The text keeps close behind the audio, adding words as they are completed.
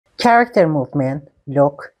Character movement,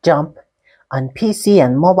 look, jump on PC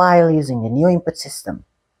and mobile using the new input system.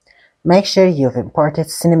 Make sure you've imported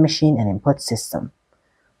Cinemachine and input system.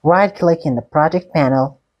 Right-click in the project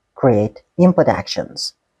panel, create input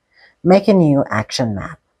actions. Make a new action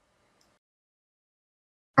map.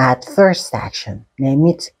 Add first action, name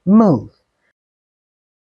it move.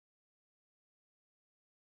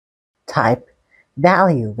 Type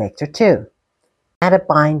value vector 2. Add a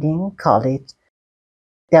binding, call it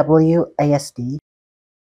WASD.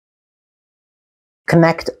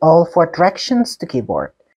 Connect all 4 directions to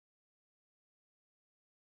keyboard.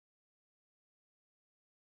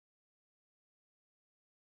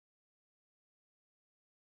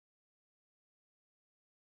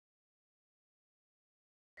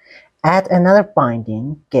 Add another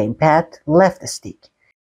binding, gamepad left stick.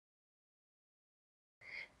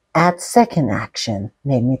 Add second action,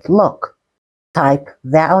 name it look. Type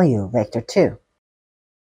value vector 2.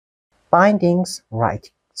 Bindings, right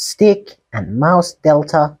stick and mouse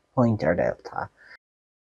delta, pointer delta.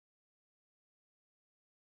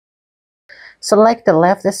 Select the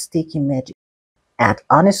left stick image. Add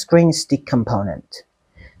on-screen stick component.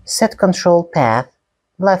 Set control path,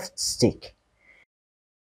 left stick.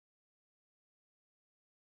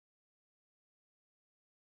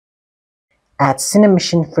 Add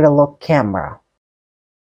Cinemachine FreeLook camera.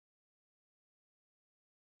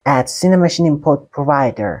 Add Cinemachine input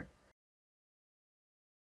provider.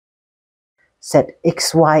 Set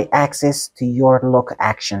XY axis to your look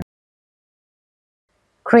action.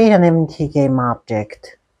 Create an empty game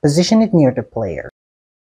object. Position it near the player.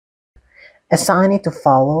 Assign it to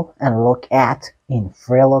follow and look at in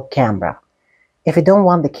FreeLook camera. If you don't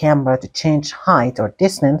want the camera to change height or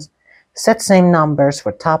distance, set same numbers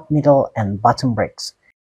for top, middle, and bottom bricks.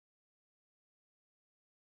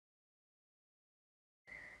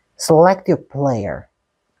 Select your player.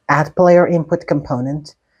 Add player input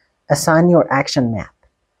component. Assign your action map.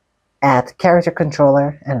 Add character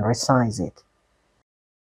controller and resize it.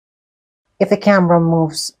 If the camera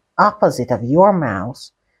moves opposite of your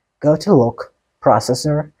mouse, go to Look,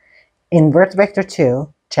 Processor, Invert Vector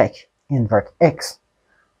 2, check Invert X.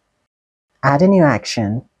 Add a new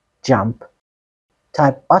action, Jump,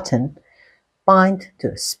 type button, bind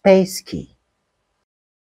to space key.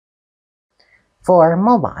 For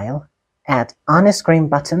mobile, add on-screen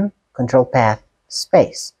button, control path,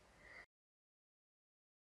 space.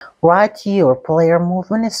 Write your player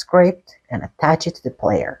movement script and attach it to the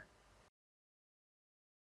player.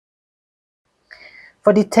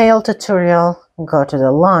 For detailed tutorial, go to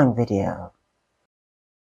the long video.